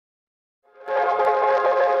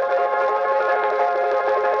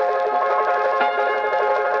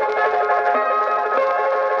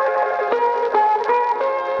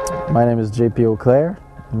My name is JP Auclair.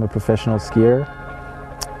 I'm a professional skier.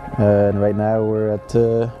 And right now we're at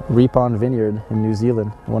Ripon Vineyard in New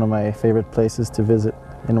Zealand, one of my favorite places to visit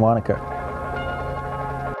in Wanaka.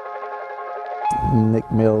 Nick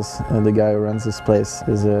Mills, the guy who runs this place,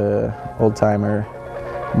 is an old-timer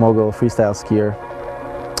mogul freestyle skier.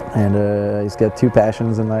 And he's got two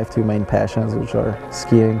passions in life, two main passions, which are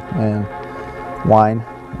skiing and wine.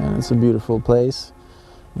 And it's a beautiful place.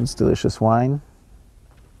 It's delicious wine.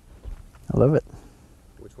 I love it.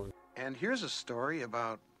 Which one? And here's a story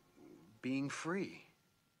about being free.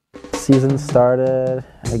 Season started,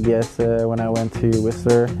 I guess, when I went to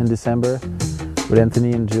Whistler in December with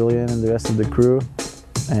Anthony and Julian and the rest of the crew,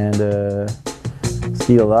 and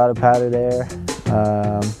skied a lot of powder there.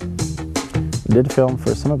 Did film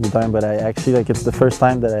for some of the time, but I actually, it's the first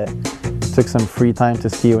time that I took some free time to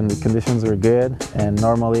ski when the conditions were good, and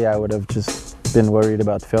normally I would have just been worried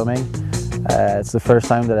about filming. It's the first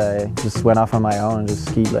time that I just went off on my own and just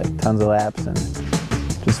skied tons of laps and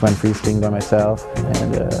just went free skiing by myself,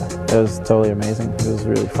 and it was totally amazing. It was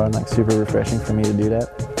really fun, super refreshing for me to do that.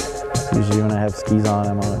 So usually when I have skis on,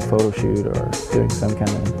 I'm on a photo shoot or doing some kind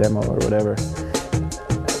of demo or whatever.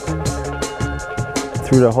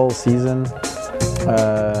 Through the whole season,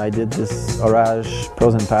 I did this Orage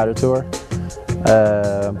Pros and Powder tour,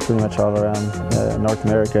 pretty much all around North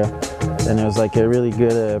America, and it was a really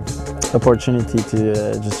good opportunity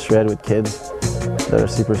to just shred with kids that are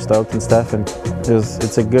super stoked and stuff, and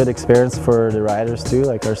it's a good experience for the riders too,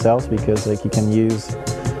 like ourselves, because you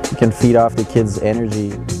can feed off the kids'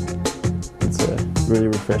 energy. It's a really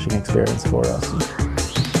refreshing experience for us.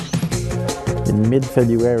 In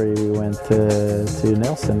mid-February we went to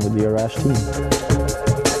Nelson with the Orage team.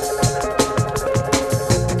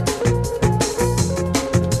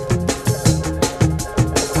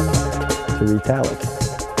 To Retallic.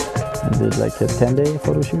 I did a 10-day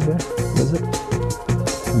photo shoot there, was it?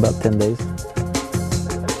 About 10 days.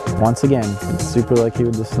 Once again, it's super lucky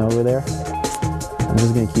with the snow over there. I'm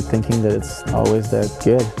just gonna keep thinking that it's always that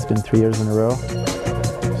good. It's been 3 years in a row.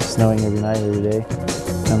 It's snowing every night, every day.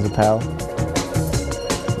 Tons of POW.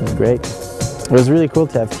 It was great. It was really cool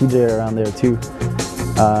to have TJ around there too.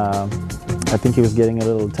 I think he was getting a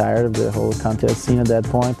little tired of the whole contest scene at that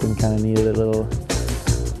point and kind of needed a little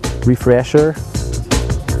refresher.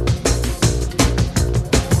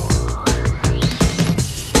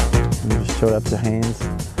 Showed up to Haynes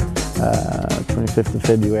 25th of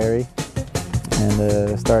February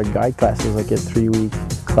and started guide classes, a 3-week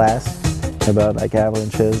class about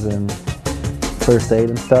avalanches and first aid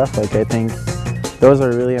and stuff. I think those are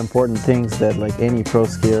really important things that any pro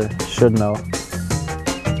skier should know,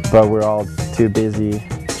 but we're all too busy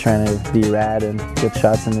trying to be rad and get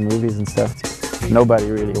shots in the movies and stuff. Nobody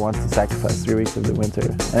really wants to sacrifice 3 weeks of the winter,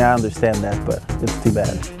 and I understand that, but it's too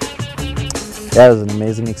bad. Yeah, it was an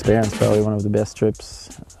amazing experience, probably one of the best trips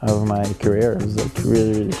of my career. It was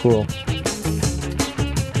really, really cool.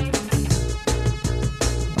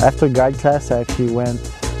 After guide class, I actually went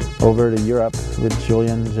over to Europe with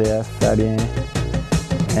Julian, JF, Fabien,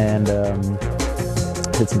 and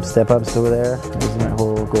did some step-ups over there. That was my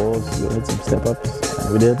whole goal, was to hit some step-ups,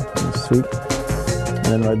 and we did. It was sweet. And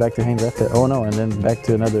then right back to Haynes after. Oh no, and then back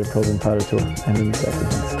to another Pros and Powder tour, and then back to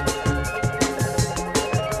Haynes.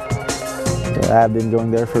 I've been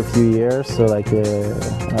going there for a few years, so I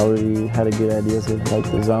already had a good ideas of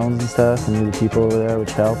the zones and stuff, and knew the people over there,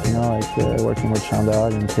 which helped, working with Sean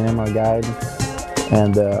Dog and Tim, our guide,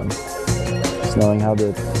 and just knowing how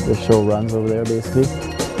the show runs over there, basically.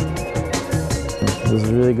 It was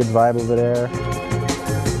a really good vibe over there.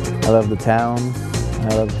 I love the town.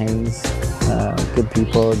 I love Haynes. Good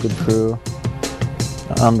people, good crew,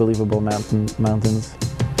 unbelievable mountains.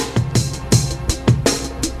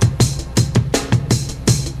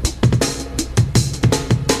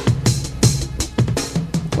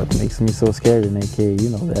 What makes me so scared in AK, you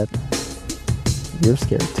know that. You're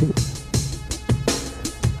scared too.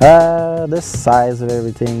 The size of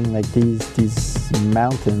everything, these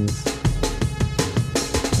mountains,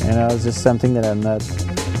 it's just something that I'm not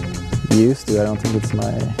used to. I don't think it's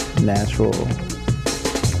my natural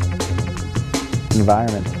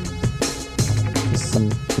environment. Just some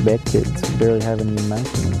Quebec kids who barely have any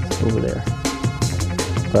mountains over there.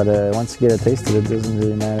 But once you get a taste of it, it doesn't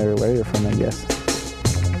really matter where you're from, I guess.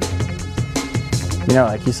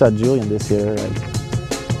 You saw Julian this year,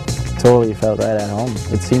 totally felt right at home.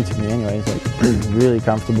 It seemed to me anyways, really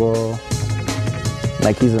comfortable.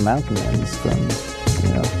 He's a mountain man, he's from,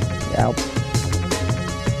 the Alps.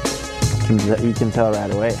 You can tell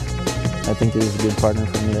right away. I think he was a good partner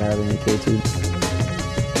for me to have in AK too.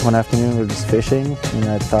 one afternoon we were just fishing, and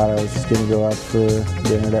I thought I was just gonna go out for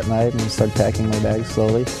dinner that night and start packing my bag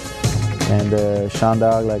slowly. And Sean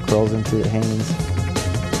Dog like rolls into Haynes.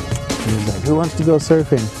 And he's like, "Who wants to go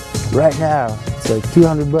surfing right now? It's like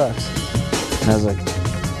 $200." And I was like,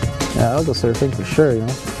 "Yeah, I'll go surfing for sure, you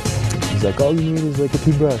know." He's like, "All you need is like a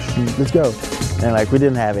toothbrush. Let's go." And like we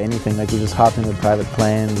didn't have anything. Like we just hopped in a private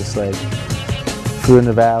plane, just like flew in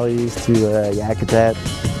the valleys to Yakutat.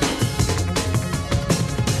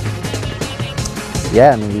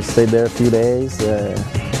 Yeah, I mean, we stayed there a few days.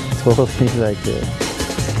 Totally like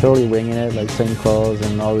totally winging it, like plain clothes,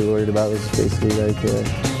 and all we worried about was basically like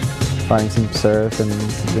finding some surf and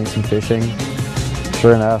doing some fishing.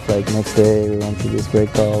 Sure enough, like next day we went to this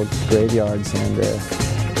great called Graveyards, and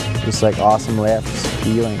just like awesome lefts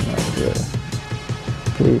feeling, like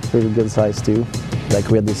pretty good size too. Like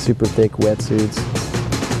we had these super thick wetsuits,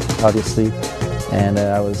 obviously, and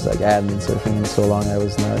I was like, I hadn't been surfing in so long, I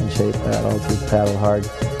was not in shape at all to paddle hard.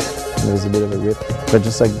 And there was a bit of a rip, but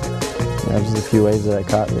just like, you know, just a few waves that I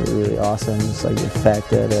caught were really awesome. Just like the fact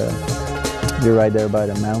that you're right there by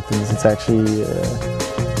the mountains. It's actually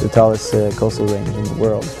the tallest coastal range in the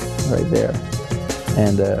world, right there.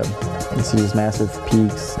 And you see these massive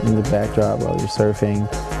peaks in the backdrop while you're surfing.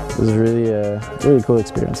 It was really a really cool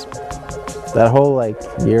experience. That whole like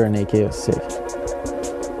year in AK was sick.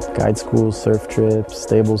 Guide school, surf trips,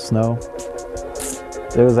 stable snow.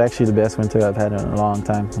 It was actually the best winter I've had in a long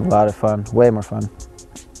time. A lot of fun, way more fun.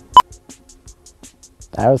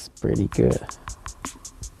 That was pretty good.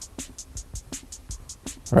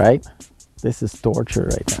 Right? This is torture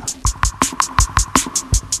right now.